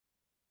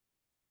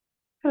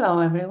Hello,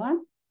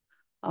 everyone.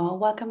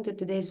 Welcome to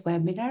today's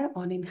webinar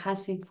on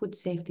enhancing food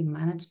safety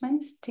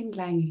management,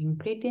 streamlining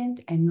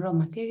ingredient and raw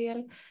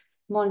material,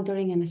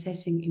 monitoring and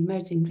assessing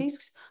emerging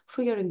risks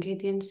for your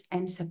ingredients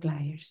and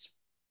suppliers.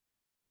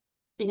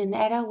 In an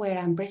era where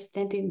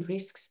unprecedented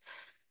risks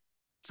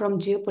from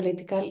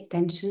geopolitical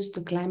tensions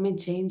to climate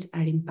change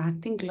are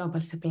impacting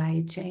global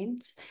supply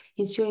chains,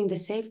 ensuring the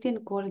safety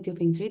and quality of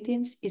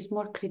ingredients is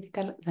more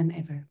critical than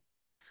ever.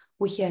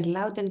 We hear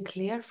loud and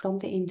clear from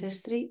the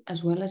industry,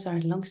 as well as our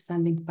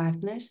long-standing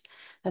partners,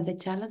 that the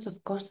challenge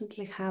of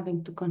constantly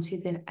having to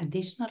consider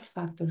additional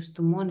factors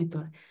to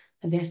monitor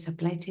their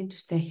supply chain to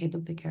stay ahead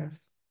of the curve.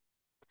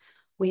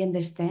 We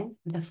understand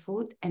the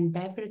food and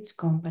beverage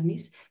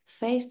companies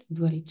face the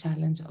dual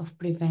challenge of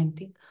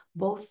preventing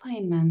both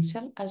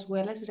financial as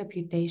well as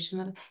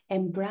reputational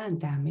and brand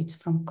damage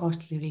from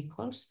costly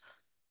recalls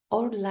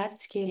or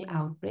large-scale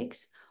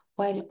outbreaks,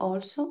 while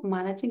also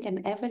managing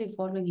an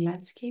ever-evolving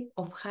landscape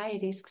of high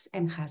risks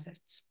and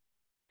hazards.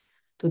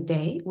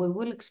 Today, we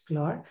will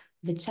explore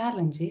the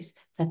challenges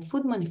that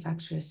food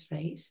manufacturers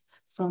face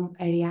from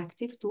a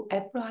reactive to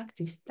a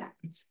proactive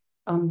stance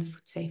on the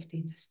food safety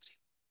industry.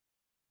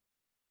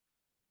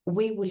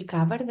 We will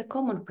cover the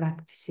common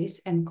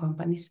practices and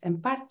companies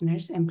and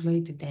partners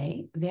employ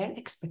today, their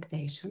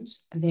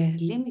expectations, their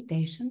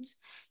limitations,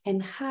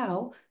 and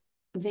how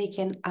they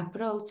can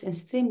approach and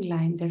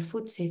streamline their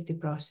food safety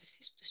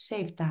processes to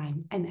save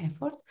time and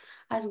effort,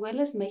 as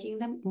well as making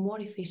them more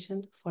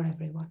efficient for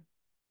everyone.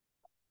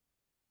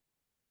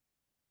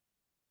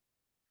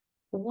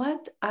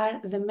 What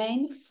is the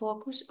main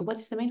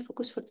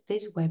focus for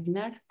today's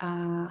webinar?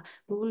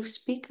 We will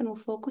speak and we'll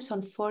focus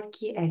on 4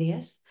 key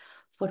areas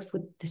for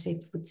food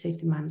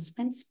safety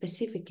management,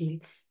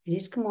 specifically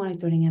risk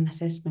monitoring and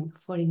assessment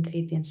for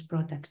ingredients,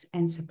 products,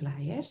 and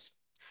suppliers,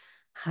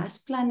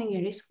 HACCP planning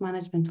and risk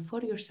management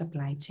for your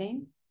supply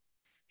chain,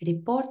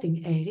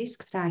 reporting a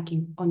risk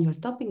tracking on your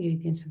top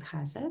ingredients and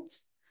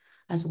hazards,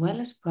 as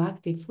well as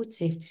proactive food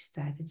safety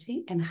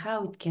strategy and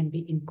how it can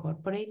be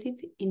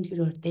incorporated into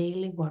your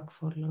daily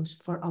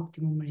workflows for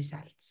optimum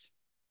results.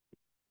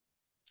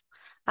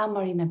 I'm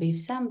Marina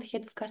Bifsha, I'm the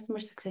Head of Customer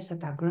Success at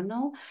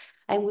Agroknow,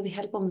 and with the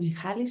help of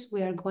Mihalis,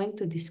 we are going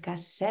to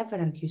discuss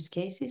several use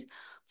cases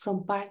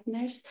from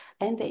partners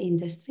and the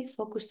industry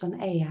focused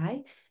on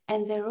AI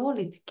and the role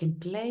it can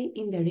play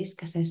in the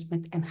risk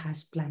assessment and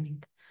HACCP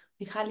planning.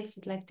 Mihalis, if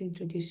you'd like to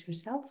introduce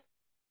yourself.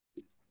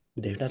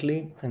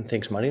 Definitely, and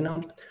thanks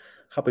Marina.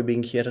 Happy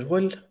being here as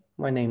well.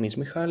 My name is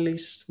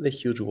Mihalis. The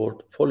huge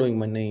word following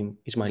my name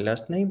is my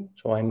last name.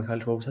 So I'm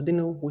Mihalis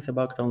Papakonstantinou with a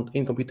background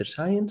in computer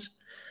science.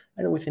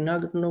 And within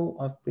Agroknow,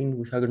 I've been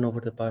with Agroknow for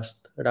the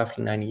past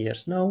roughly 9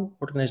 years now,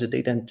 working as a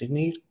data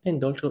engineer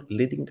and also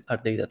leading our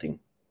data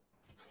team.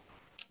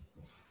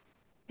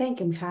 Thank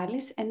you,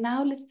 Mihalis. And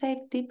now let's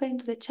dive deeper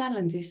into the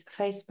challenges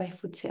faced by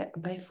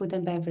food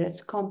and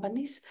beverage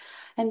companies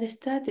and the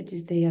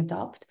strategies they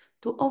adopt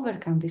to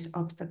overcome these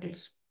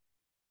obstacles.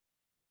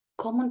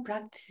 Common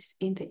practices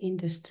in the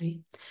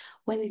industry.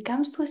 When it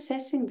comes to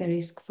assessing the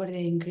risk for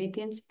the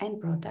ingredients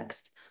and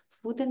products,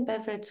 food and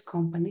beverage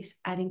companies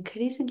are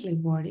increasingly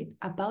worried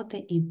about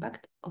the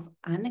impact of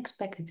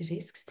unexpected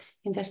risks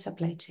in their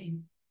supply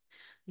chain.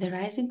 The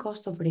rising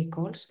cost of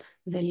recalls,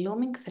 the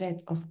looming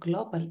threat of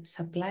global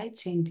supply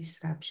chain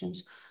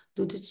disruptions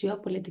due to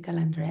geopolitical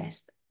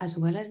unrest, as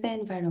well as the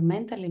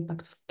environmental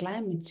impacts of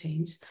climate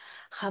change,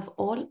 have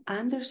all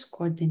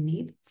underscored the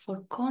need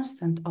for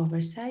constant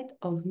oversight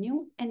of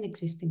new and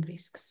existing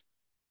risks.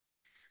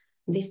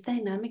 This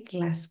dynamic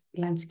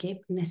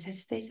landscape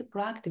necessitates a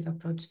proactive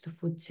approach to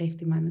food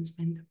safety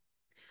management.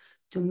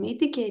 To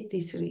mitigate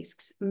these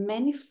risks,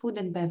 many food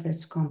and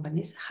beverage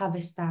companies have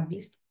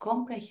established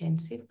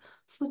comprehensive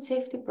food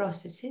safety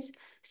processes,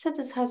 such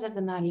as hazard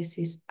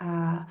analysis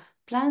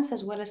plans,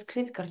 as well as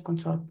critical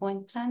control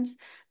point plans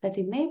that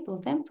enable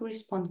them to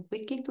respond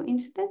quickly to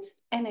incidents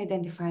and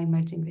identify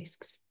emerging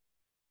risks.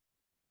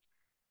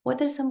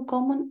 What are some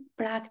common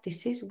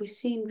practices we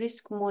see in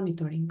risk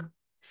monitoring?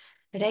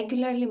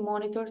 Regularly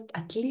monitored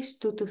at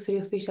least 2 to 3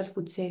 official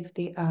food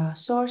safety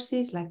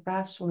sources like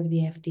RAFs or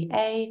the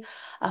FDA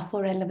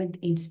for relevant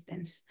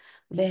incidents.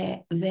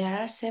 There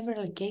are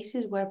several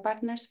cases where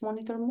partners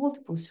monitor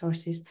multiple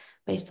sources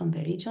based on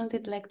the region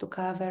they'd like to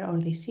cover or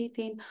they sit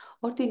in,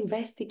 or to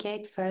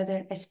investigate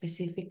further a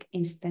specific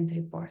incident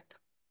report.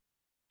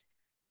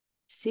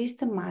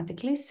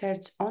 Systematically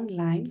search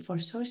online for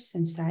sources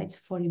and sites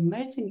for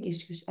emerging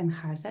issues and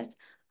hazards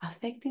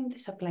affecting the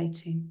supply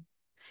chain.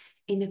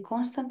 In a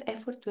constant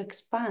effort to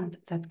expand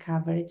that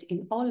coverage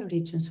in all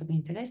regions of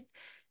interest,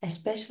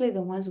 especially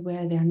the ones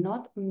where there are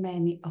not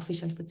many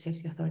official food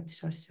safety authority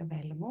sources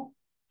available,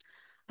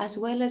 as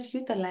well as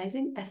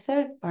utilizing a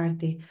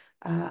third-party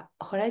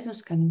horizon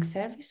scanning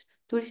service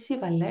to receive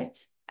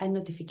alerts and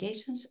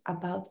notifications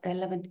about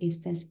relevant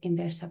incidents in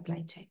their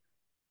supply chain.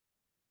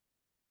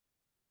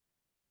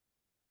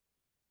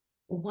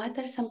 What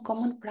are some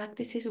common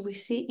practices we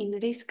see in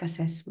risk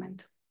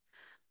assessment?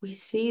 We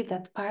see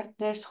that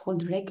partners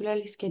hold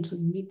regularly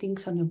scheduled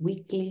meetings on a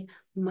weekly,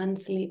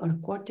 monthly, or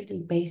quarterly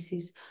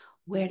basis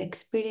where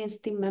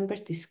experienced team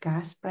members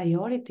discuss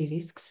priority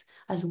risks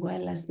as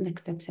well as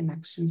next steps and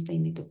actions they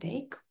need to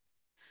take.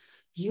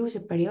 Use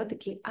a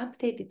periodically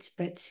updated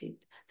spreadsheet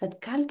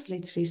that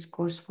calculates risk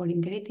scores for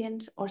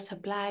ingredients or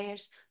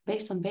suppliers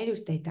based on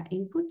various data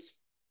inputs,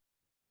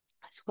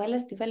 as well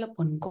as develop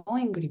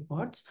ongoing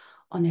reports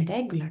on a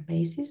regular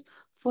basis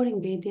for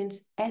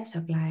ingredients and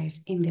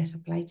suppliers in their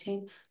supply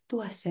chain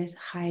to assess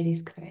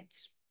high-risk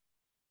threats.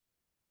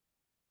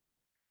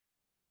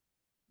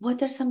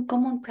 What are some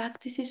common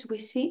practices we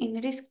see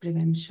in risk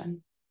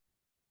prevention?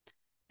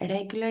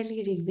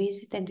 Regularly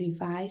revisit and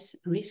revise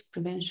risk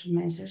prevention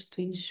measures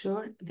to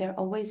ensure they're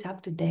always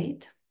up to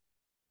date.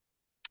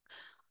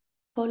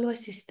 Follow a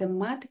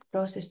systematic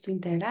process to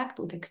interact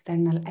with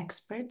external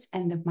experts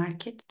and the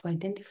market to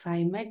identify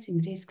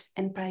emerging risks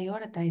and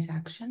prioritize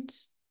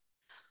actions.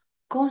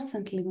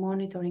 Constantly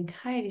monitoring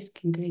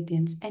high-risk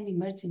ingredients and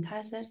emerging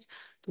hazards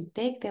to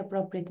take the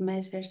appropriate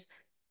measures,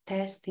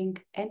 testing,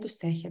 and to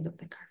stay ahead of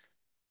the curve.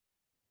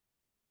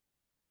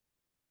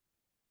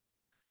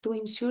 To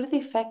ensure the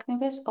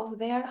effectiveness of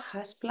their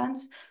HACCP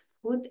plans,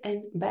 food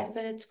and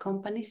beverage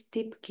companies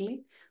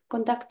typically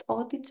conduct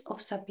audits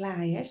of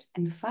suppliers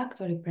and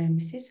factory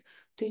premises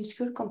to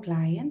ensure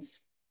compliance,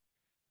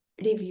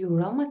 review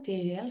raw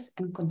materials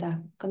and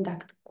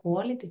conduct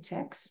quality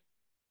checks,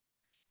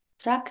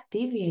 track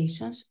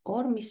deviations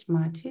or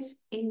mismatches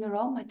in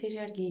raw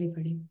material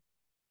delivery.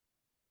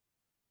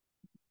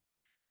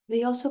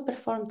 They also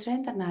perform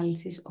trend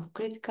analysis of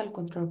critical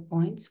control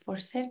points for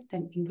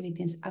certain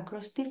ingredients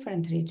across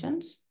different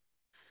regions.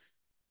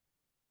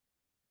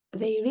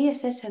 They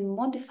reassess and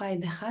modify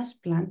the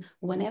HACCP plan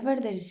whenever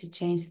there is a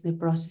change in the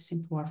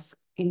processing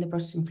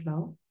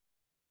flow,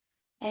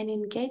 and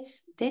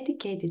engage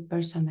dedicated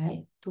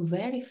personnel to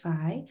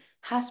verify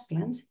HACCP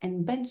plans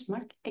and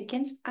benchmark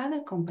against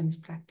other companies'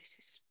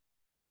 practices.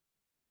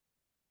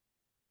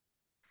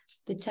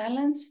 The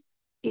challenge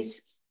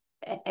is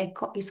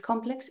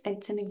complex and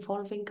it's an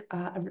evolving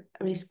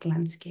risk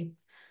landscape.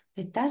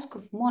 The task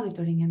of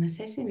monitoring and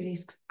assessing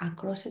risks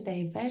across a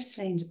diverse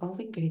range of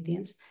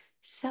ingredients,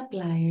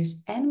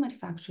 suppliers, and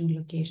manufacturing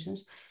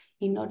locations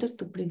in order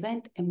to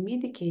prevent and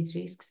mitigate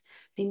risks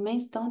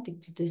remains daunting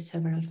due to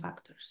several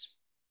factors.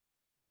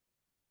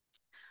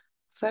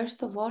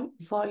 First of all,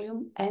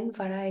 volume and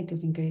variety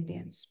of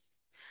ingredients.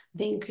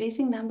 The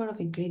increasing number of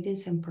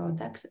ingredients and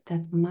products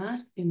that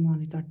must be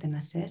monitored and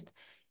assessed,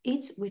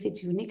 each with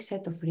its unique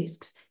set of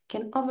risks,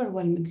 can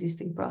overwhelm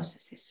existing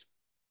processes.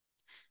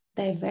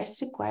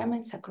 Diverse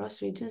requirements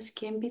across regions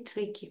can be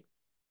tricky.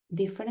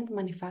 Different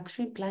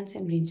manufacturing plants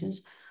and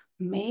regions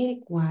may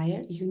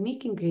require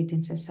unique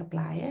ingredients and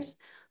suppliers,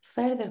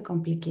 further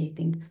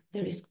complicating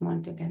the risk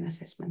monitoring and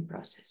assessment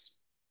process.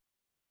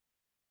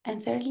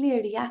 And thirdly,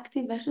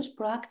 reactive versus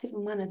proactive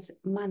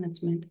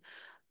management.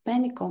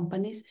 Many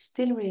companies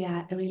still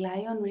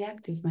rely on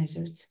reactive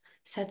measures,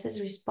 such as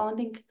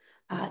responding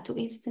to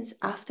incidents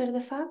after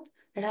the fact,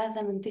 rather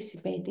than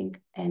anticipating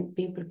and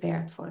being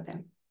prepared for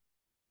them.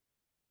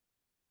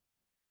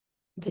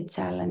 The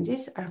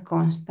challenges are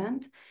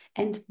constant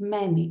and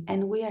many,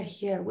 and we are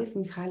here with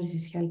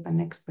Mihalis' help and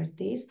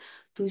expertise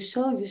to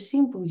show you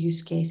simple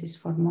use cases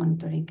for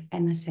monitoring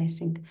and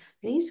assessing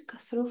risk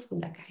through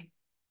Food-Akai.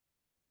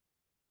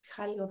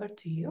 Mihalis, over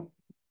to you.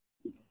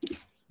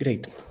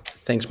 Great.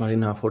 Thanks,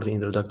 Marina, for the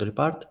introductory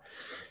part.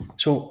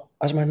 So,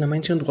 as Marina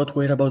mentioned, what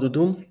we're about to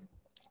do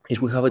is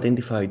we have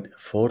identified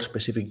 4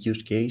 specific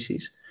use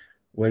cases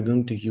we're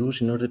going to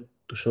use in order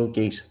to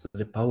showcase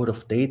the power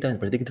of data and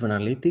predictive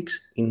analytics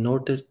in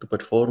order to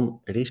perform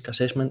risk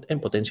assessment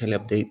and potentially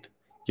update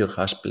your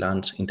HACCP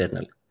plans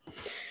internally.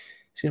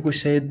 Since we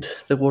said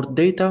the word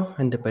data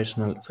and a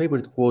personal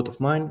favorite quote of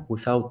mine,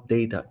 without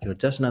data, you're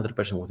just another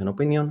person with an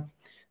opinion.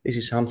 This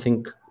is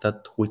something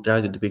that we try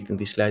to depict in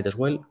this slide as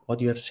well.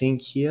 What you are seeing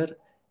here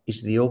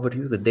is the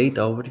overview, the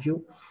data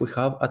overview we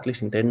have at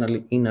least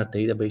internally in our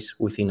database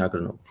within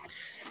Agroknow.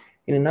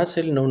 In a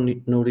nutshell,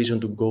 no reason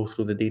to go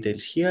through the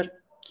details here.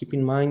 Keep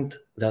in mind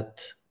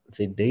that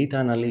the data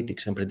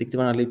analytics and predictive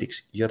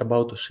analytics you're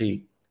about to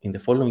see in the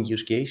following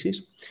use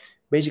cases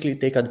basically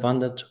take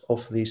advantage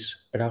of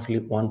these roughly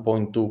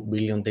 1.2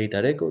 billion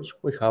data records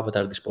we have at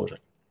our disposal.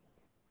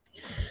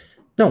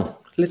 Now,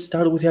 let's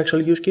start with the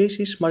actual use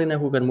cases. Marina,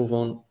 we can move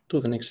on to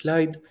the next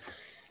slide.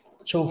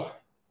 So,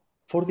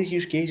 for these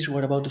use cases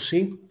we're about to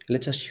see,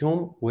 let's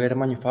assume we're a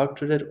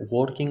manufacturer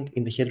working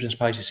in the herbs and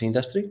spices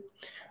industry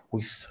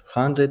with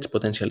hundreds,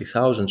 potentially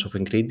thousands of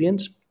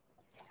ingredients,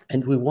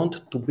 and we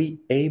want to be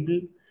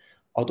able,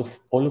 out of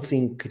all of the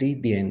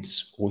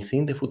ingredients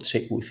within the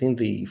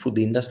food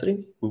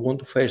industry, we want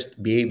to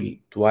first be able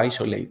to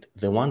isolate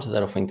the ones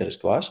that are of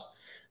interest to us.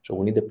 So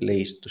we need a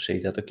place to say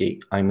that, okay,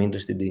 I'm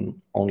interested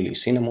in only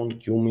cinnamon,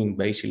 cumin,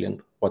 basil,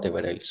 and whatever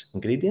else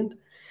ingredient,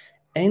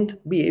 and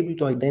be able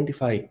to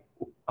identify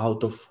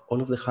out of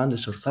all of the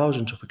hundreds or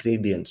thousands of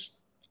ingredients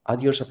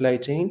at your supply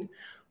chain,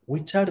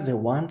 which are the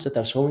ones that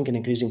are showing an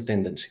increasing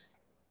tendency.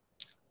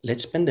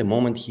 Let's spend a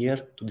moment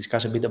here to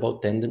discuss a bit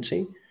about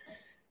tendency.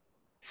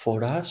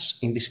 For us,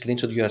 in this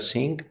screenshot you are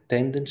seeing,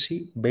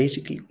 tendency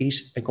basically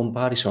is a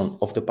comparison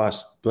of the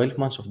past 12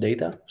 months of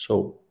data,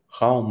 so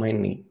how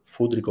many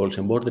food recalls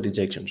and border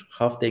rejections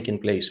have taken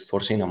place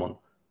for cinnamon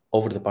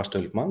over the past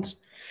 12 months.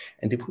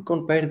 And if we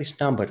compare this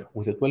number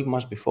with the 12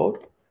 months before,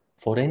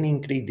 for any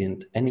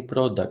ingredient, any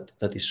product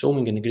that is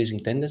showing an increasing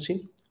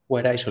tendency,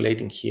 we're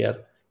isolating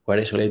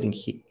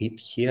it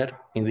here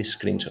in this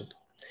screenshot.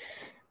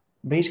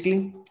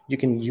 Basically, you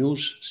can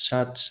use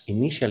such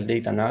initial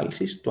data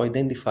analysis to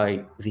identify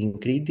the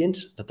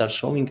ingredients that are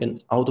showing an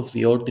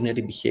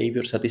out-of-the-ordinary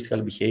behavior,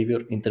 statistical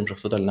behavior in terms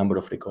of total number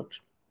of recalls.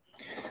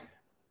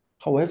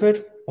 However,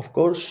 of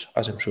course,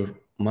 as I'm sure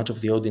much of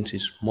the audience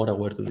is more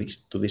aware to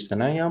this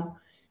than I am,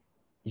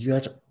 you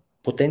are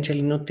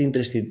potentially not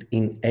interested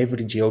in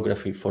every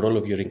geography for all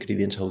of your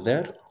ingredients out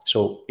there.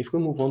 So if we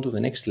move on to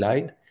the next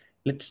slide,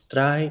 let's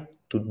try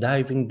to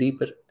dive in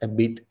deeper a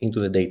bit into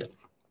the data.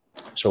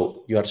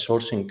 So you are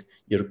sourcing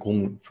your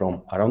cumin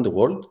from around the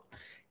world,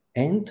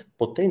 and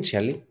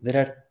potentially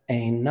there are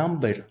a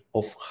number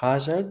of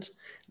hazards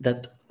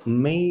that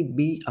may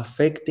be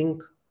affecting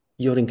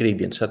your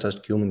ingredients, such as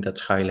cumin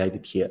that's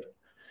highlighted here.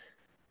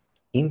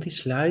 In this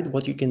slide,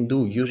 what you can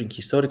do using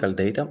historical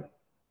data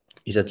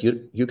is that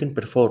you can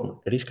perform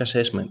risk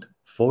assessment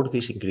for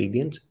these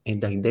ingredients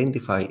and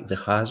identify the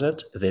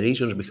hazards, the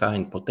reasons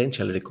behind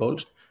potential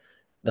recalls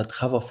that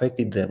have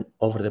affected them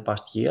over the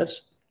past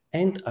years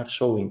and are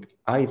showing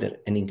either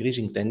an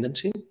increasing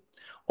tendency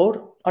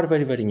or are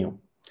very, very new.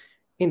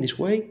 In this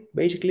way,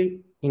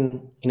 basically,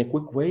 in a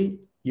quick way,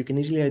 you can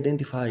easily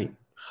identify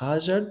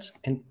hazards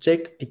and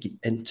check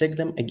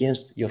them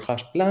against your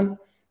hash plan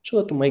so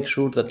that to make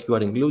sure that you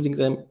are including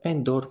them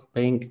and or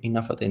paying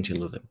enough attention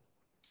to them.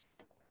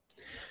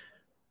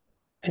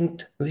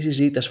 And this is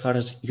it as far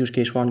as use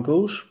case 1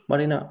 goes.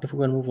 Marina, if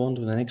we can move on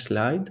to the next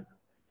slide.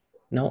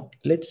 Now,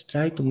 let's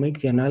try to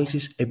make the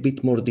analysis a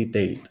bit more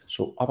detailed.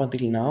 So up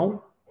until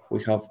now,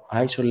 we have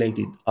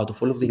isolated out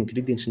of all of the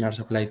ingredients in our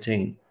supply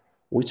chain,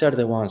 which are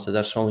the ones that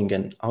are showing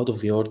an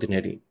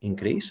out-of-the-ordinary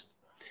increase,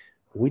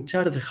 which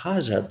are the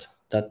hazards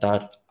that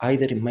are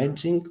either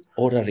emerging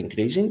or are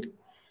increasing.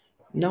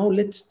 Now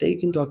let's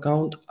take into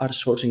account our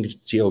sourcing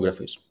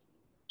geographies.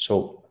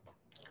 So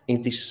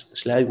in this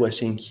slide we're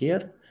seeing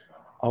here,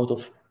 out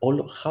of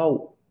all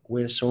how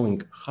we're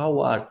showing how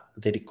are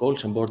the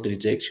recalls and border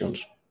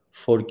rejections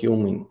for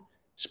cumin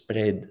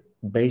spread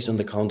based on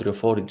the country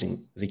of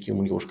origin the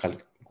cumin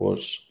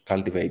was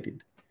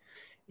cultivated.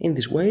 In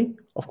this way,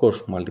 of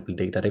course, multiple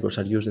data records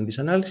are used in this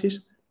analysis,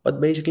 but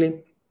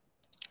basically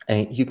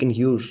you can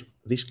use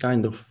this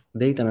kind of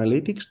data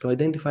analytics to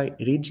identify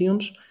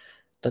regions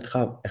that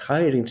have a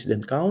higher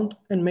incident count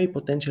and may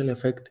potentially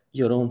affect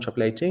your own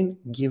supply chain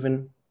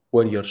given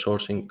where you're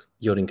sourcing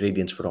your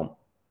ingredients from.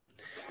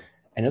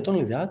 And not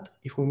only that,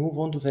 if we move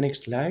on to the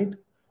next slide,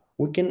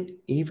 we can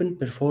even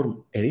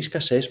perform a risk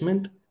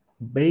assessment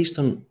based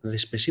on the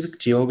specific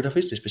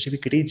geographies, the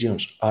specific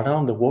regions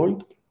around the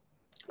world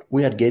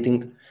we are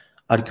getting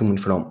our cumin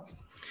from.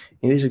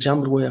 In this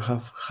example we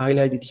have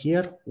highlighted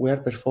here, we are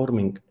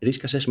performing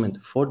risk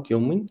assessment for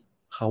cumin,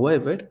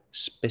 however,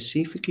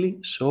 specifically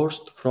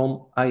sourced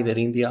from either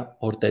India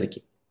or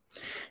Turkey.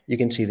 You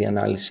can see the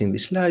analysis in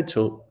this slide,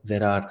 so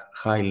there are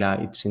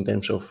highlights in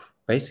terms of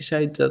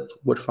pesticides that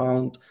were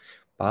found,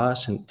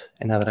 PAS and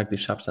another active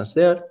substance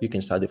there. You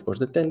can study, of course,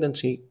 the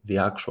tendency, the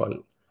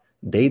actual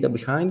data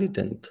behind it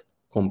and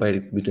compare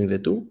it between the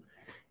two.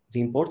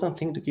 The important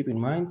thing to keep in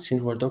mind,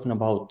 since we're talking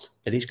about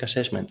risk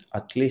assessment,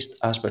 at least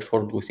as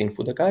performed within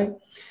FoodAkai,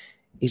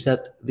 is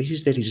that this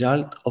is the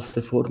result of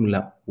the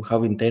formula we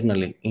have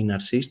internally in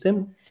our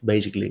system.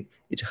 Basically,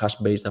 it's a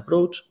hash-based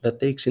approach that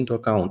takes into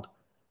account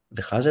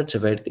the hazard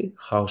severity,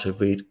 how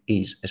severe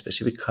is a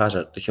specific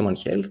hazard to human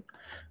health,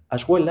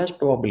 as well as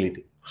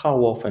probability. How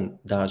often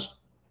does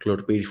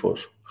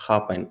chlorpyrifos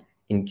happen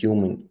in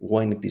cumin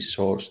when it is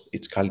sourced,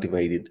 it's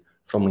cultivated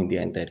from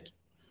India and Turkey?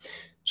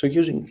 So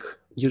using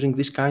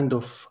this kind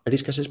of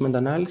risk assessment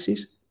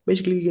analysis,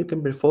 basically you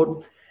can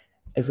perform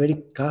a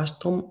very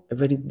custom, a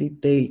very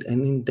detailed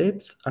and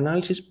in-depth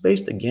analysis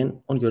based again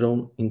on your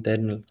own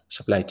internal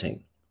supply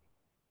chain.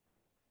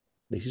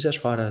 This is as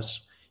far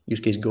as use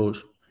case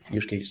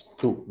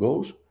 2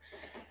 goes.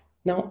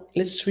 Now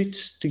let's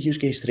switch to use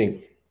case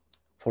 3.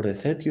 For the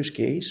third use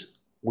case,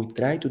 we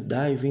try to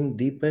dive in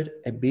deeper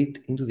a bit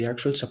into the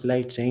actual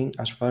supply chain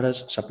as far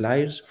as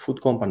suppliers,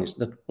 food companies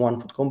that one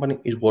food company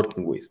is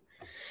working with.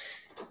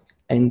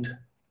 And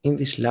in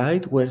this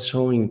slide, we're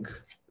showing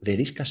the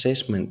risk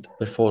assessment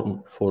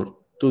performed for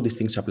two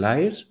distinct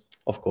suppliers.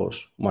 Of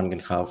course, one can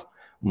have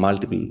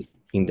multiple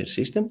in their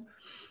system.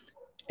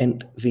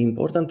 And the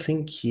important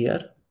thing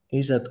here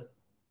is that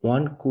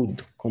one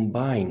could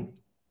combine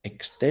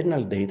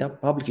external data,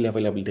 publicly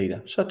available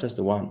data, such as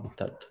the one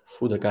that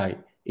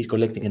FoodAkai is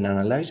collecting and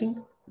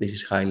analyzing. This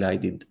is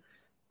highlighted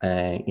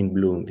in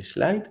blue in this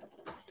slide.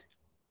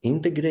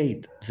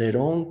 Integrate their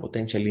own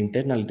potential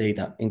internal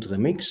data into the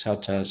mix,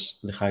 such as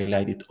the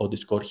highlighted audit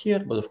score here,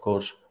 but of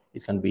course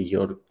it can be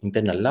your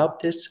internal lab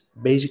tests,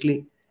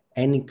 basically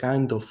any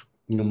kind of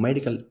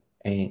numerical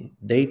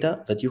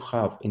data that you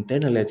have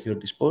internally at your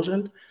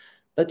disposal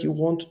that you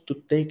want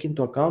to take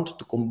into account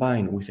to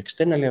combine with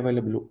externally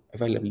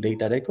available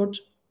data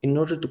records in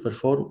order to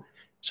perform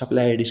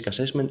supplier risk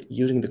assessment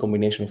using the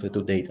combination of the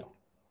two data.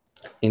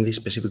 In this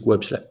specific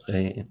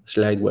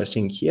slide we're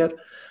seeing here,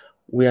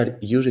 we are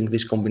using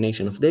this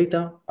combination of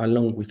data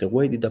along with a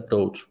weighted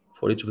approach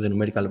for each of the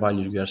numerical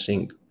values we are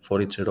seeing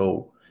for each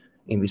row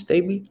in this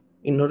table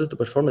in order to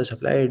perform the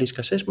supplier risk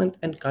assessment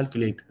and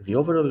calculate the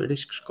overall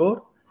risk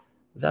score,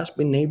 thus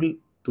being able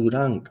to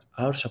rank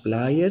our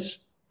suppliers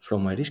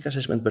from a risk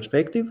assessment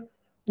perspective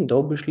and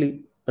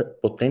obviously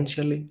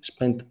potentially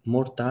spend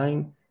more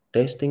time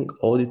testing,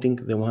 auditing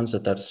the ones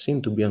that are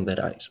seen to be on the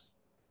rise.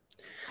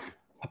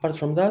 Apart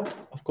from that,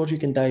 of course, you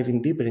can dive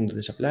in deeper into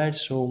the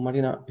suppliers. So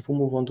Marina, if we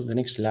move on to the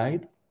next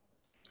slide,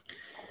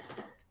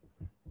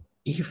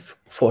 if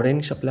for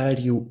any supplier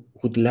you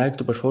would like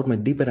to perform a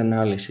deeper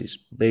analysis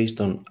based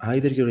on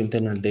either your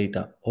internal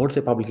data or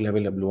the publicly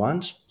available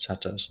ones,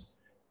 such as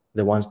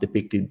the ones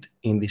depicted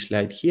in this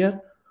slide here,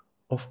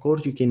 of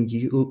course, you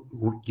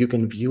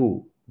can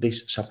view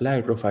this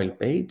supplier profile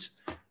page,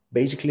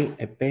 basically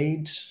a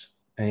page,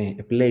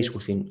 a place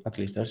within at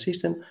least our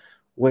system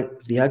where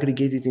the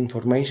aggregated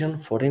information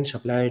for any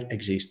supplier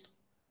exists.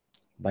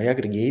 By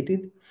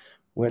aggregated,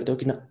 we're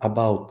talking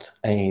about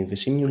the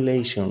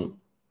simulation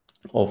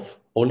of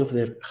all of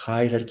their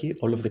hierarchy,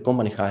 all of the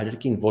company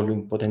hierarchy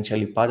involving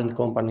potentially parent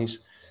companies,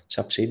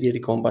 subsidiary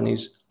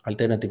companies,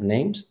 alternative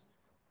names.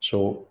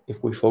 So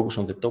if we focus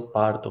on the top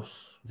part of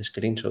the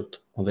screenshot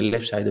on the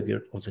left side of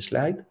the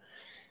slide,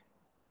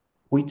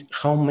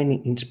 how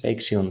many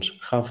inspections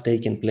have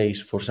taken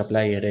place for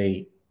supplier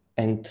A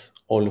and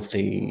all of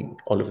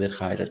their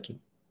hierarchy.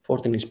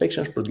 14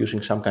 inspections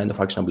producing some kind of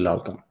actionable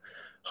outcome.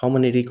 How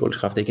many recalls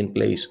have taken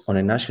place on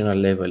a national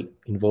level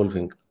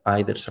involving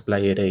either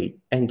supplier A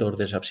and or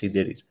their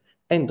subsidiaries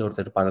and or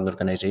their parent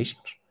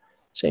organizations.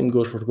 Same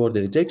goes for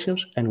border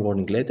rejections and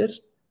warning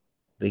letters.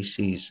 This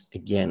is,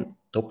 again,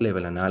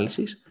 top-level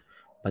analysis,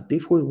 but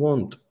if we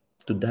want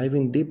to dive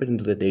in deeper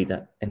into the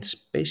data and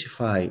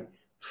specify,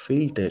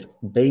 filter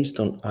based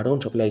on our own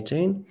supply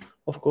chain,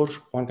 of course,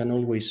 one can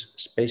always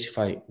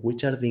specify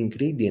which are the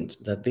ingredients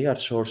that they are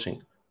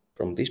sourcing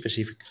from this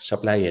specific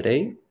supplier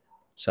A,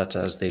 such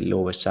as the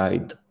lowest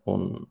side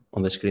on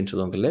the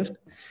screenshot on the left,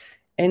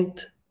 and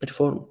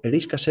perform a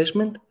risk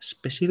assessment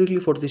specifically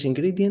for this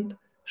ingredient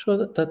so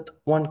that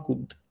one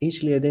could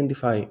easily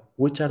identify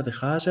which are the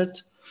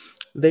hazards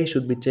they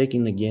should be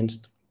checking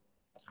against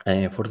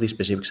for this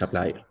specific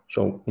supplier.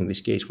 So in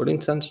this case, for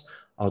instance,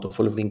 out of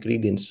all of the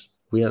ingredients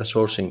we are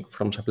sourcing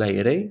from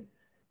supplier A,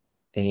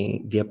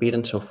 the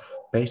appearance of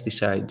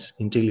pesticides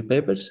in chili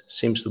peppers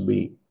seems to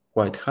be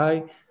quite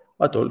high,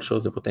 but also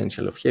the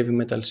potential of heavy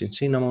metals in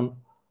cinnamon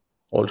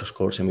also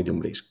scores a medium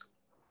risk.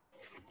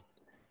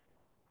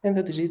 And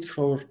that is it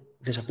for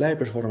the supply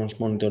performance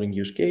monitoring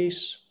use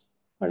case.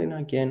 Marina,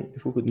 again,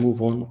 if we could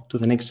move on to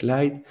the next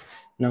slide.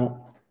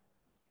 Now,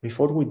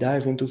 before we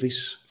dive into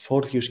this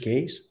fourth use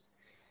case,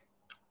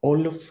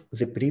 all of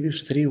the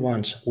previous three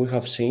ones we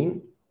have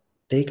seen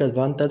take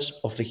advantage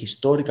of the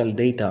historical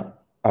data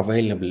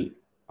available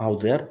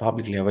out there,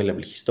 publicly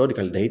available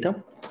historical data,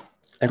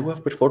 and we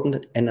have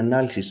performed an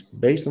analysis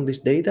based on this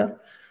data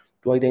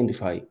to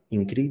identify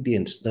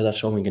ingredients that are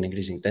showing an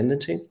increasing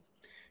tendency,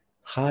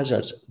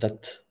 hazards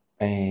that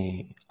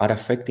are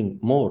affecting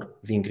more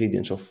the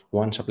ingredients of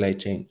one supply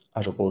chain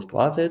as opposed to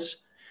others.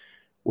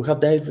 We have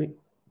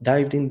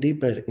dived in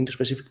deeper into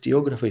specific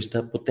geographies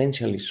that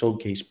potentially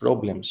showcase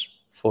problems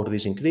for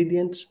these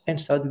ingredients and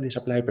studied the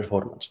supply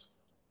performance.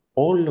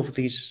 All of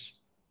these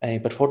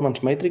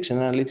performance metrics and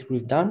analytics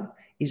we've done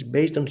is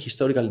based on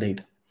historical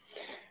data.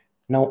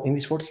 Now, in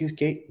this fourth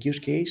use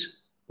case,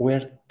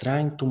 we're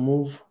trying to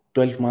move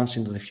 12 months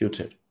into the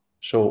future.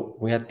 So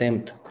we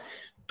attempt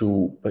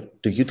to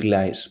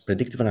utilize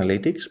predictive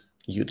analytics,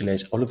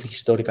 utilize all of the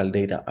historical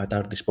data at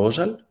our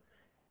disposal,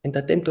 and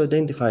attempt to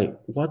identify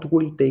what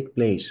will take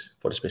place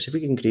for a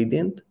specific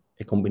ingredient,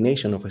 a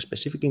combination of a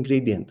specific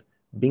ingredient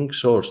being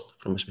sourced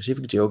from a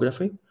specific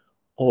geography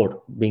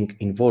or being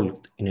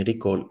involved in a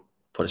recall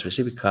for a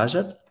specific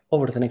hazard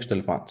over the next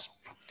 12 months.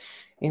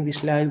 In this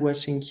slide we're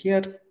seeing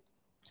here,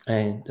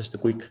 just a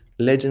quick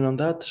legend on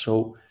that.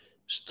 So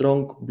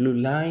strong blue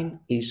line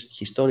is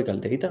historical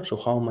data, so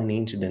how many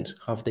incidents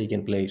have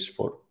taken place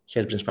for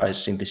herbs and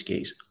spices in this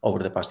case over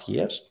the past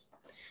years.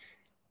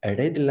 A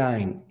red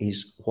line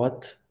is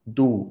what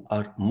do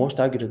our most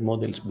accurate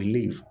models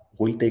believe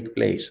will take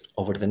place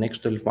over the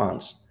next 12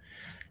 months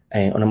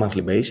on a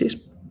monthly basis.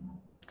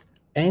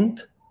 And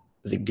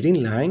the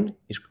green line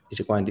is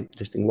a quite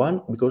interesting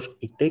one because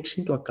it takes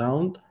into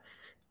account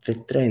the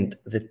trend,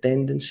 the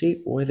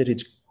tendency, whether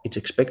it's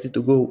expected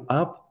to go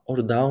up or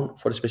down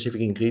for a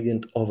specific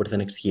ingredient over the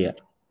next year.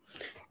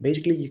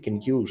 Basically, you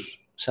can use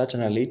such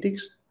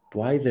analytics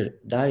to either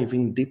dive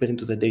in deeper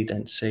into the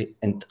data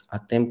and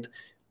attempt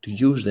to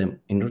use them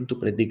in order to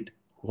predict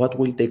what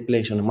will take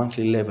place on a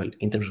monthly level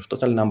in terms of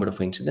total number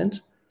of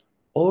incidents,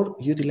 or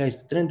utilize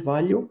the trend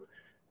value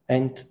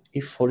And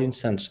if, for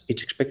instance,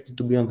 it's expected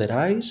to be on the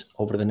rise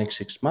over the next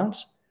 6 months,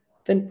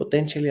 then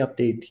potentially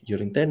update your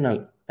internal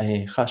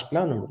HACCP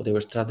plan or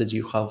whatever strategy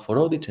you have for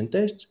audits and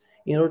tests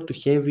in order to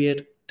heavier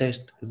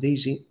test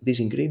these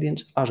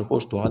ingredients as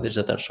opposed to others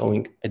that are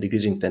showing a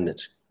decreasing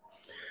tendency.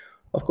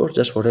 Of course,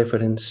 just for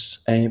reference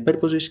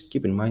purposes,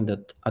 keep in mind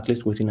that at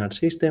least within our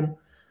system,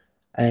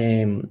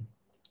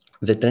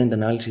 the trend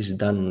analysis is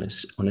done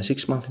on a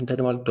 6-month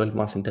interval,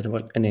 12-month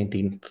interval, and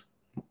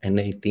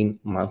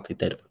 18-month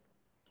interval.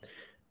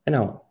 And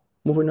now,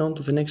 moving on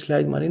to the next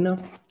slide, Marina.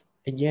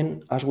 Again,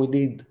 as we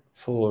did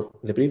for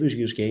the previous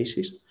use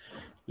cases,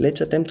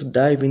 let's attempt to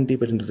dive in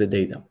deeper into the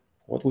data.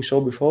 What we saw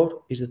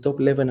before is the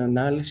top-level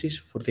analysis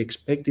for the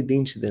expected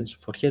incidence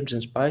for herbs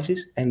and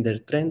spices and their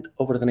trend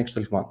over the next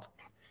 12 months.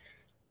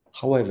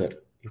 However,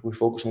 if we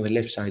focus on the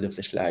left side of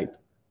the slide,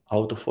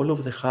 out of all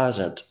of the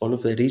hazards, all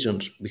of the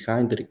reasons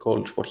behind the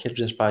recalls for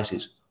herbs and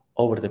spices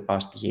over the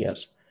past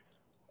years,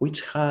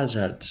 which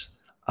hazards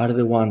are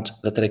the ones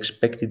that are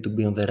expected to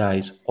be on the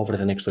rise over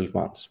the next 12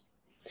 months?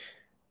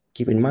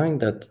 Keep in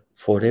mind that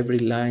for every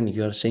line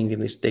you are seeing in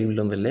this table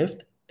on the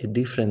left, a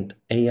different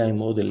AI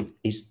model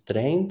is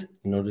trained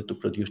in order to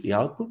produce the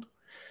output.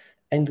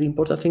 And the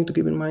important thing to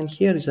keep in mind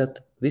here is that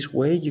this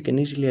way you can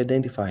easily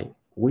identify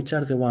which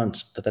are the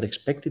ones that are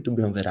expected to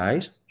be on the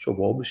rise, so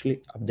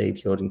obviously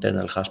update your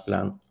internal HACCP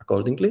plan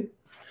accordingly.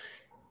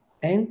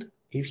 And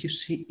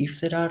if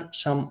there are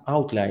some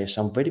outliers,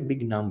 some very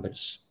big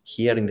numbers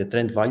here in the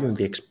trend value and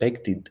the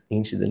expected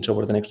incidence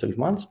over the next 12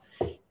 months,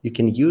 you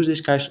can use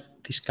these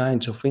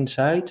kinds of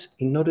insights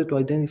in order to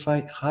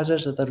identify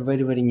hazards that are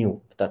very, very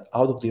new, that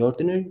are out of the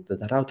ordinary,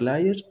 that are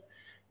outliers,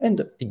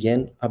 and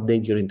again,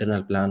 update your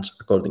internal plans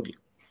accordingly.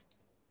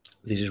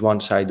 This is one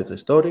side of the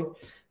story,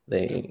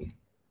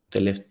 the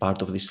left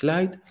part of this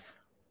slide.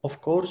 Of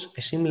course,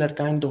 a similar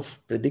kind of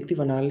predictive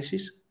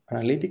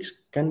analytics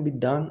can be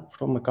done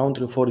from a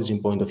country of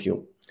origin point of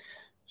view.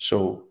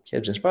 So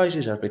herbs and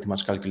spices are pretty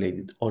much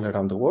calculated all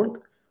around the world.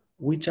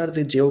 Which are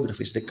the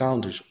geographies, the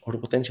countries, or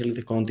potentially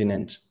the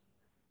continents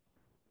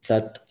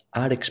that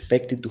are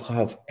expected to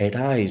have a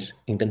rise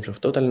in terms of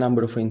total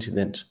number of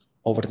incidents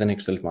over the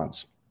next 12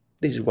 months?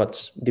 This is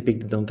what's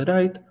depicted on the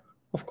right.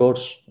 Of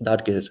course,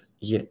 darker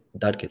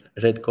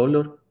red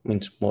color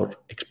means more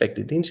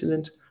expected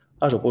incidents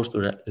as opposed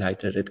to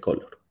lighter red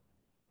color.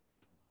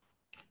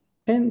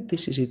 And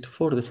this is it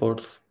for the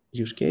fourth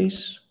use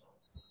case.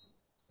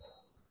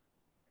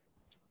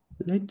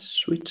 Let's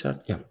switch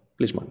up. Yeah,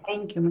 please, Marina.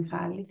 Thank you,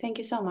 Mihaly. Thank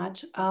you so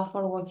much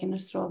for walking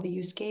us through all the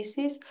use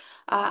cases.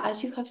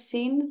 As you have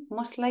seen,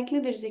 most likely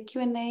there's a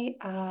Q&A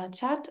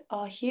chat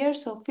here,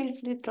 so feel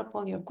free to drop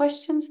all your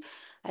questions.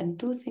 I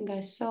do think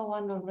I saw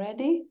one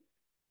already.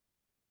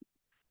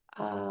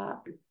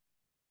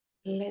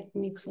 Let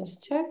me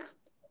just check.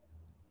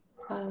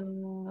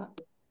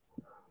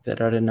 There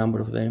are a number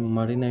of them.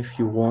 Marina, if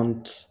you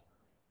want,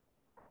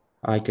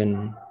 I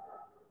can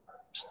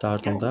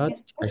start on that.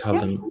 I have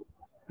them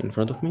in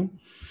front of me.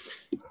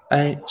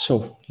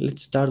 So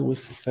let's start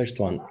with the first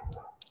one.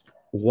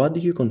 What do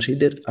you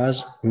consider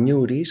as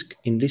new risk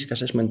in risk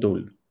assessment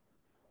tool?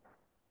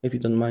 If you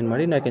don't mind,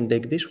 Marina, I can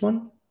take this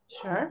one.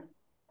 Sure.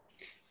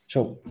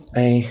 So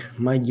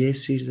my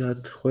guess is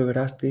that whoever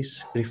asked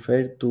this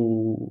referred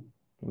to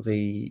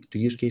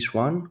use case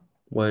 1,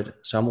 where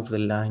some of the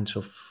lines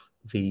of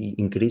the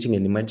increasing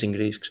and emerging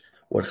risks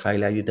were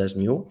highlighted as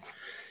new.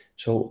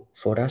 So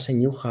for us, a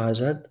new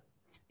hazard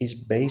is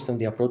based on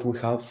the approach we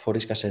have for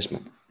risk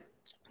assessment.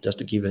 Just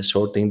to give a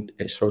short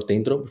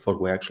intro before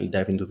we actually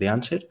dive into the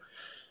answer.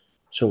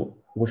 So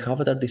we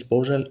have at our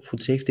disposal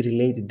food safety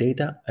related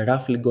data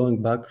roughly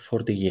going back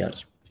 40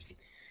 years.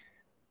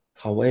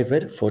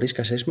 However, for risk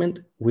assessment,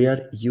 we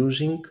are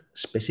using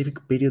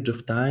specific periods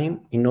of time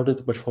in order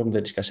to perform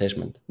the risk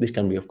assessment. This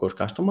can be, of course,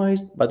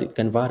 customized, but it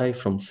can vary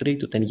from 3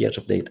 to 10 years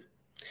of data.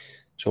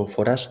 So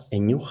for us, a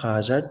new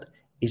hazard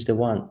is the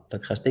one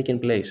that has taken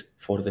place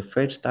for the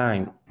first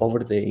time over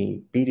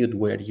the period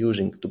we are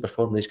using to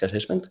perform risk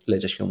assessment,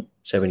 let's assume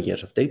 7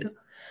 years of data,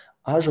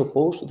 as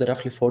opposed to the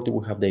roughly 40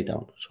 we have data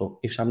on. So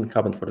if something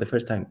happened for the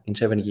first time in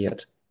 7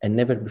 years and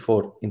never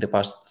before in the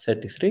past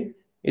 33,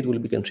 it will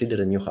be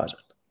considered a new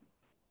hazard.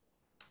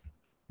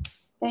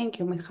 Thank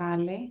you,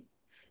 Mihaly.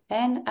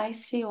 And I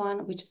see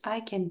one which I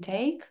can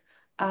take.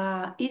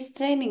 Is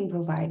training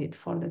provided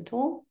for the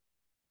tool?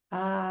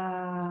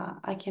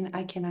 I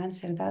can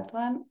answer that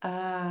one.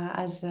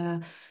 As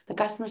the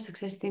customer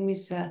success team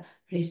is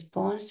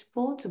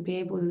responsible to be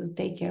able to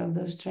take care of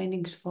those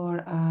trainings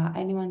for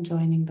anyone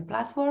joining the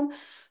platform.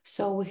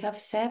 So we have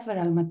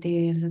several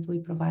materials that we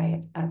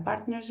provide our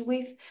partners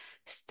with,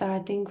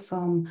 starting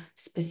from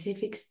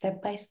specific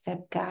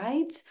step-by-step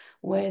guides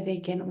where we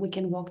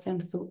can walk them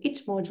through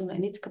each module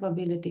and each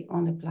capability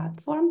on the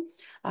platform,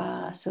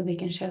 so they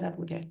can share that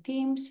with their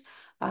teams.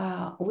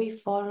 We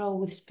follow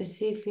with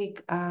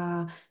specific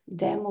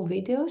demo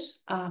videos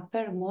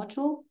per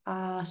module,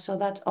 so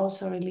that's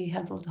also really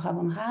helpful to have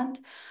on hand.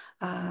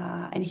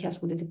 and it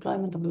helps with the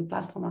deployment of the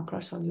platform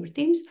across all your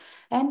teams.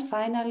 And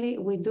finally,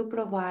 we do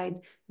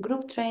provide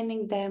group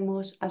training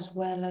demos as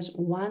well as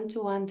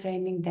one-to-one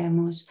training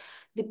demos,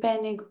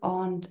 depending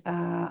on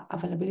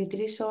availability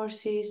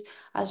resources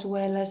as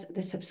well as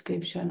the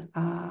subscription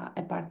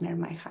a partner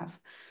might have.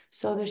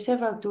 So there's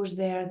several tools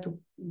there to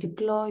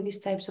deploy these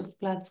types of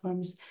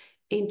platforms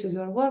into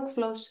your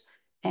workflows,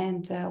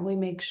 and we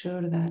make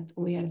sure that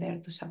we are there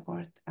to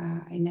support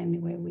in any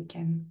way we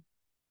can.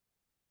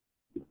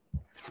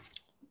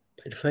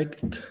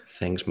 Perfect.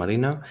 Thanks,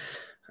 Marina.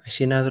 I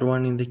see another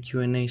one in the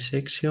Q&A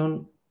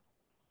section.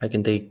 I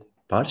can take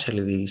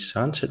partially this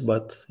answer,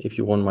 but if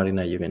you want,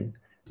 Marina, you can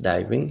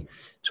dive in.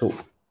 So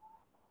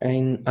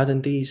an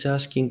attendee is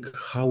asking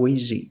how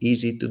easy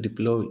is it to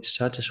deploy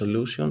such a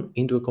solution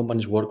into a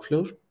company's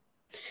workflows?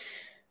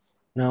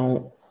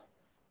 Now,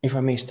 if I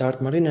may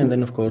start, Marina, and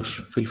then of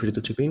course, feel free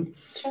to chip in.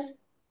 Sure.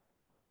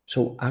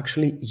 So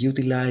actually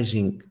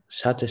utilizing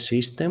such a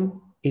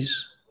system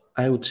is,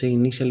 I would say,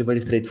 initially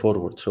very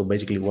straightforward. So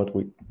basically what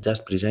we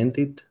just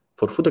presented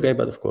for Foodagai,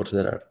 but of course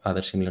there are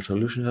other similar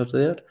solutions out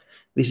there.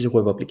 This is a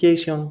web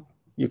application.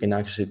 You can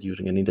access it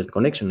using an internet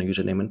connection, a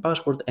username and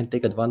password, and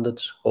take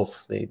advantage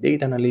of the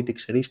data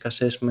analytics, risk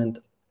assessment,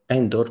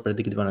 and or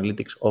predictive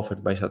analytics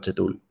offered by such a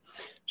tool.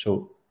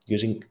 So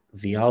using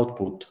the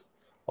output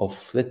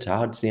of the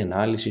charts, the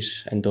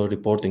analysis, and or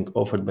reporting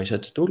offered by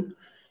such a tool,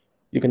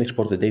 you can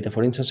export the data,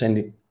 for instance,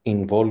 and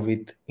involve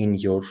it in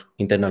your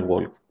internal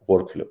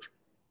workflows.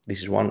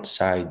 This is one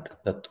side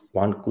that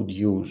one could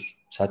use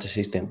such a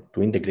system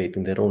to integrate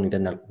in their own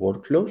internal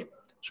workflows.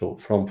 So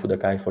from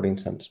Foodagai, for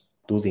instance,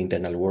 to the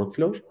internal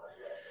workflows.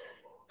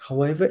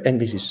 However, and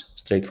this is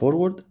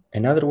straightforward,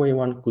 another way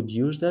one could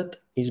use that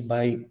is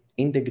by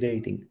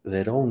integrating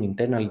their own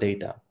internal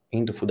data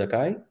into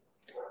Foodagai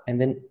and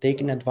then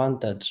taking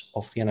advantage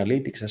of the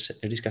analytics,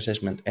 risk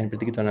assessment, and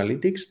predictive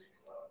analytics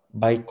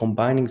by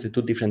combining the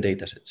two different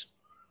datasets.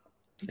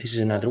 This is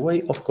another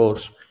way. Of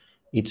course,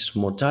 it's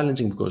more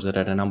challenging because there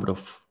are a number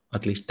of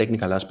at least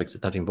technical aspects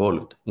that are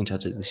involved in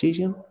such a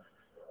decision.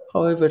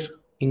 However,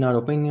 in our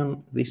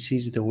opinion, this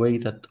is the way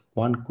that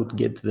one could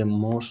get the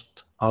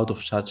most out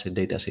of such a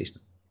data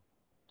system.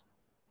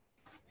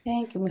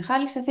 Thank you,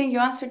 Mihalis. I think you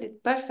answered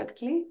it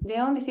perfectly. The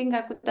only thing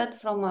I could add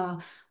from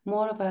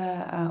more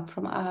of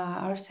from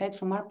our side,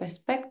 from our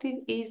perspective,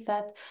 is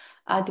that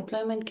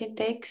deployment can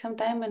take some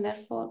time and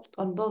effort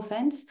on both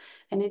ends,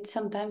 and it's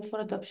some time for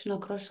adoption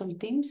across all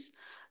teams.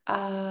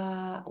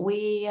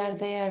 We are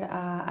there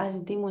as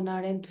a team on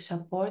our end to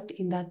support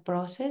in that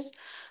process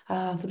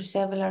through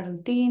several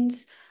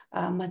routines,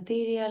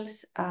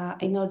 materials,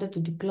 in order to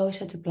deploy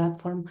such a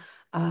platform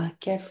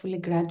carefully,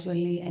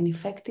 gradually, and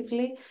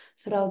effectively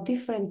throughout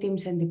different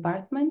teams and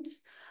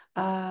departments,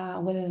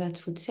 whether that's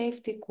food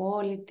safety,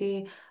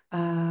 quality,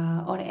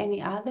 or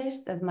any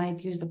others that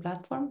might use the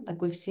platform,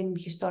 like we've seen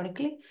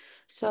historically.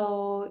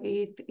 So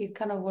it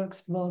kind of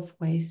works both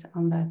ways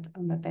on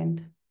that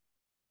end.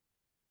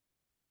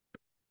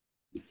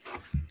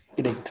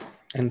 Great.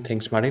 And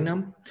thanks,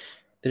 Marina.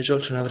 There is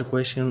also another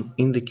question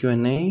in the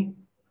Q&A.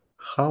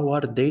 How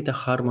are data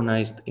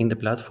harmonized in the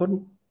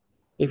platform?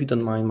 If you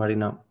don't mind,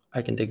 Marina,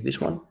 I can take this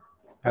one.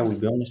 I will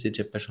be honest, it's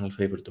a personal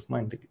favorite of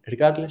mine,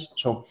 regardless.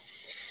 So,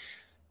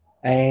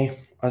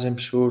 as I'm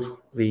sure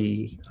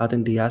the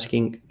attendee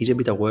asking is a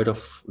bit aware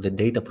of the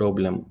data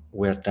problem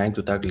we're trying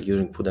to tackle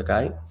using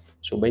Foodagai.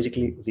 So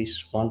basically,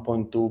 these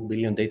 1.2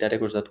 billion data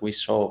records that we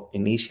saw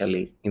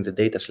initially in the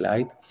data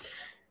slide,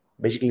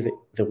 basically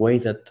the way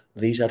that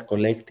these are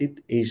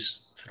collected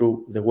is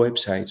through the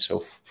websites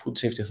of food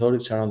safety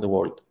authorities around the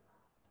world.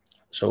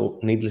 So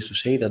needless to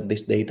say that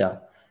this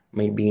data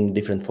may be in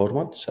different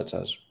formats, such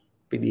as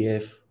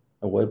PDF,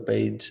 a web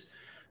page,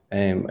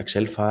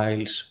 Excel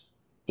files,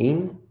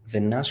 in the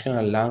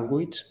national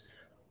language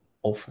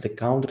of the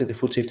country the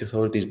food safety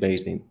authority is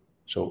based in.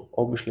 So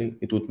obviously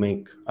it would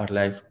make our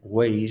life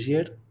way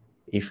easier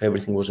if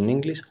everything was in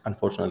English.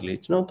 Unfortunately,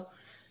 it's not.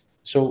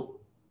 So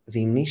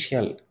the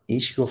initial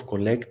issue of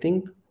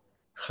collecting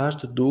has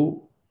to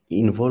do,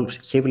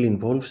 heavily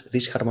involves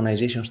this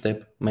harmonization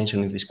step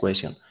mentioned in this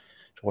question.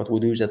 So what we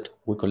do is that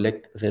we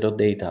collect the raw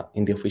data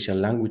in the official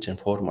language and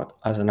format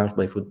as announced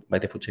by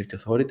the Food Safety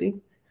Authority,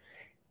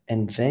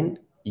 and then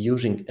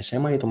using a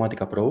semi-automatic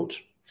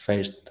approach,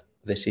 first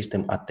the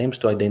system attempts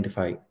to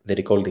identify the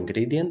recalled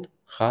ingredient,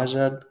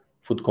 hazard,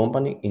 food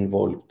company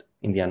involved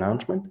in the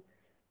announcement.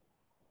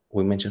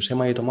 We mentioned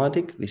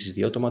semi-automatic, this is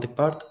the automatic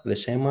part. The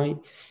semi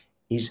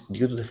is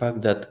due to the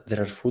fact that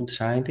there are food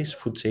scientists,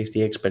 food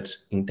safety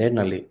experts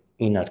internally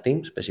in our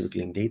team,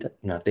 specifically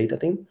in our data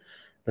team,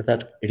 that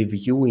are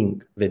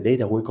reviewing the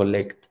data we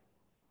collect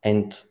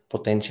and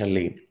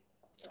potentially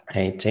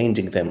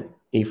changing them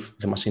if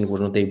the machine was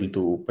not able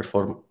to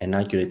perform an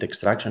accurate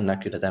extraction, an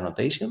accurate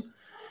annotation.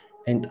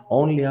 And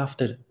only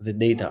after the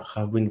data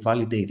have been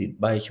validated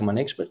by a human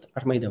expert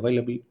are made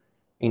available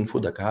in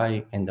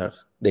Foodagai and our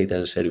data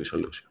as a service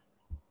solution.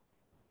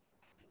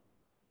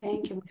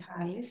 Thank you,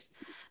 Mihalis.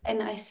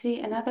 And I see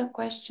another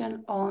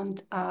question on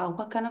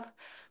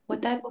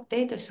what type of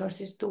data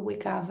sources do we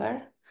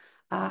cover?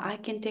 I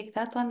can take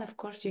that one. Of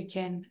course, you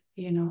can,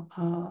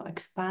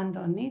 expand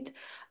on it.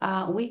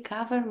 We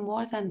cover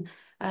more than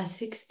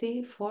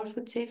 64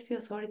 food safety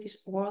authorities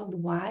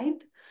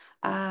worldwide.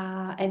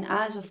 And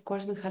as, of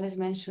course, Mihalis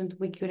mentioned,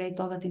 we curate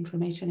all that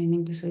information in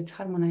English, so it's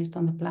harmonized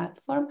on the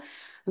platform.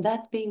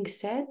 That being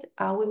said,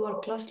 we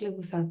work closely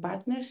with our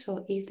partners.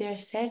 So if there are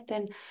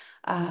certain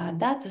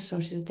data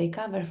sources that they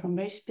cover from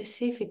very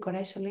specific or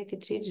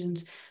isolated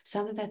regions,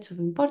 something that's of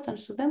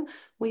importance to them,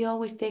 we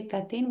always take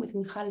that in with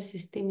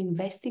Mihalis' team,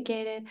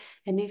 investigate it,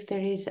 and if there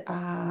is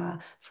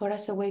for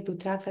us a way to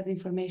track that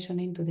information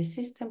into the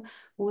system,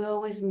 we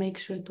always make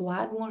sure to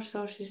add more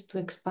sources to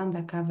expand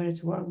the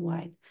coverage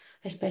worldwide,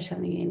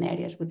 especially in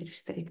areas with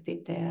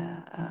restricted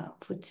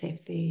food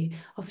safety,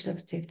 Office of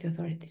Food Safety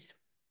authorities.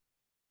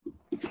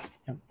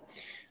 Yeah.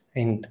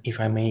 And if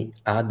I may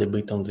add a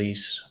bit on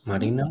this,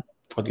 Marina,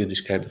 what you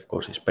described, of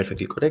course, is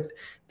perfectly correct.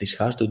 This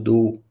has to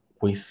do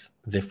with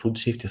the food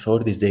safety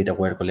authorities data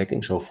we're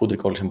collecting, so food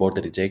recalls and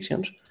border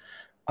rejections.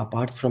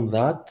 Apart from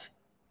that,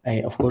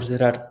 of course,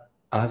 there are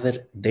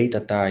other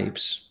data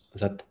types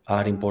that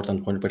are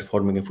important when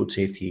performing a food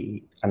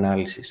safety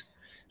analysis.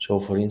 So,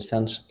 for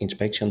instance,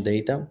 inspection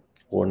data,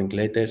 warning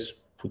letters,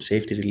 food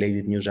safety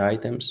related news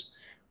items,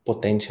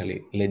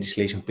 potentially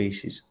legislation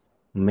pieces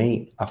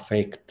may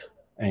affect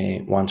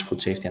one's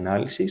food safety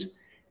analysis.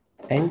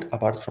 And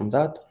apart from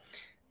that,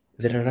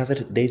 there are other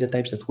data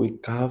types that we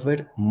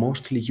cover,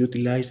 mostly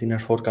utilized in our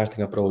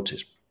forecasting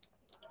approaches.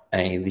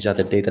 These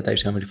other data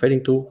types I'm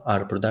referring to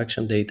are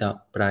production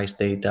data, price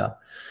data,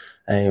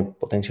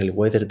 potentially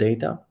weather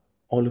data,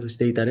 all of these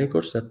data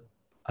records that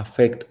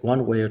affect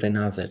one way or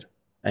another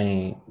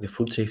the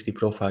food safety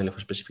profile of a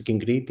specific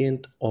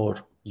ingredient or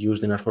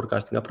used in our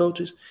forecasting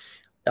approaches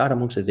are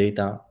amongst the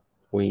data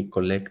we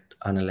collect,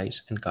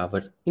 analyze, and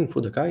cover in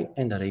Food Akai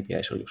and our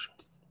API solution.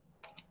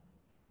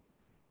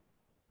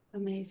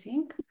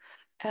 Amazing.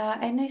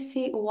 And I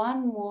see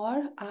one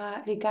more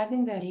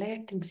regarding the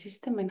alerting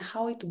system and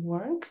how it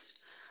works.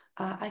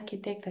 I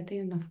can take that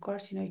in, and of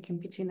course, you can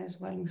pitch in as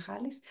well,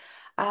 Mihalis.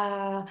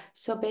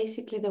 So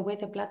basically, the way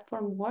the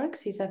platform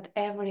works is that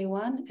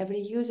everyone,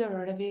 every user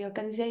or every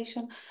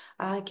organization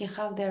can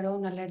have their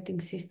own alerting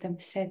system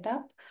set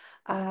up,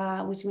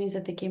 which means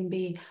that they can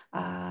be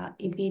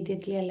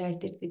immediately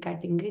alerted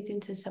regarding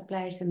ingredients and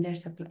suppliers in their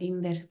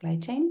supply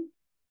chain.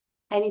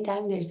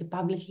 Anytime there is a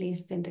publicly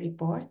instant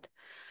report,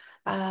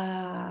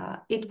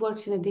 it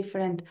works in a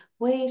different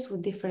ways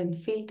with different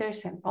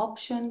filters and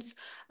options.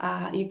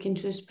 You can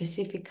choose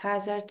specific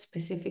hazards,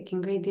 specific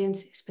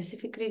ingredients,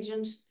 specific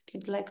regions that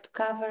you'd like to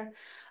cover.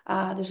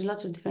 There's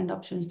lots of different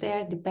options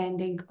there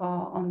depending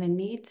on the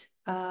needs,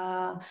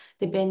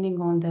 depending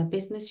on the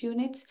business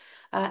units.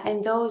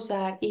 And those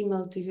are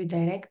emailed to you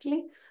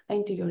directly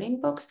into your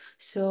inbox,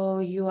 so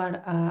you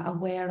are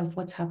aware of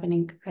what's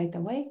happening right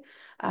away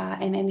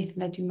and anything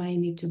that you might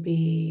need to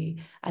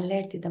be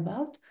alerted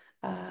about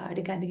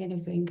regarding any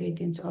of your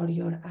ingredients or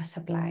your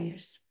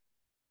suppliers.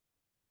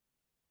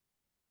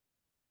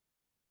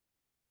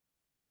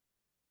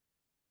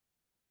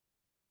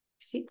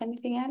 See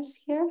anything else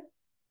here?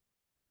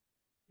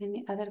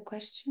 Any other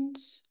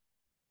questions?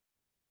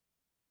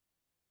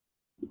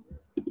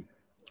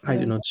 I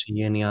do not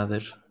see any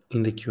other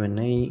in the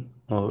Q&A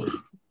or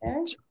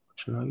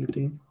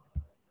functionality.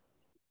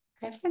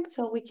 Perfect.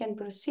 So we can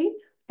proceed.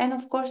 And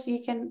of course,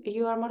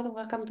 you are more than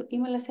welcome to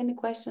email us any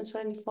questions or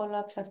any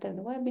follow-ups after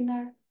the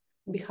webinar.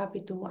 I'll be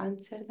happy to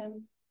answer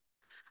them.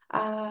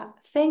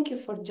 Thank you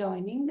for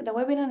joining the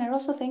webinar, and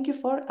also thank you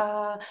for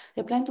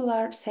replying to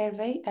our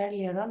survey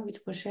earlier on, which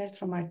was shared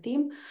from our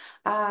team.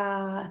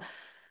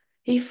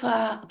 If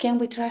can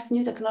we trust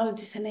new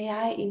technologies and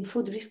AI in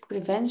food risk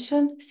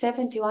prevention?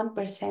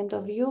 71%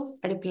 of you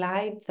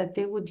replied that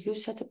they would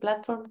use such a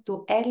platform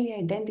to early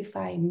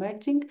identify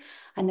emerging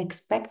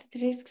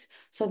unexpected risks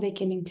so they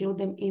can include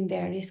them in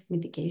their risk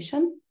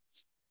mitigation.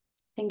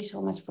 Thank you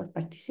so much for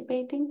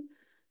participating.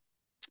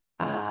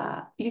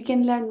 You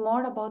can learn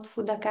more about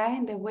Food Akai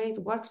and the way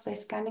it works by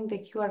scanning the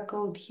QR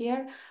code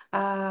here,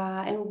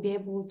 and we'll be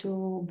able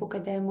to book a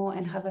demo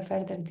and have a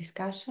further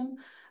discussion.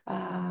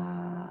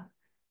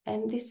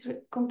 And this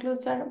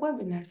concludes our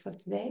webinar for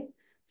today.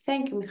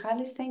 Thank you,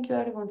 Mihalis. Thank you,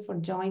 everyone, for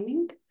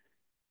joining.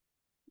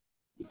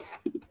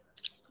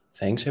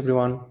 Thanks,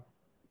 everyone.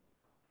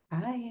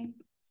 Bye.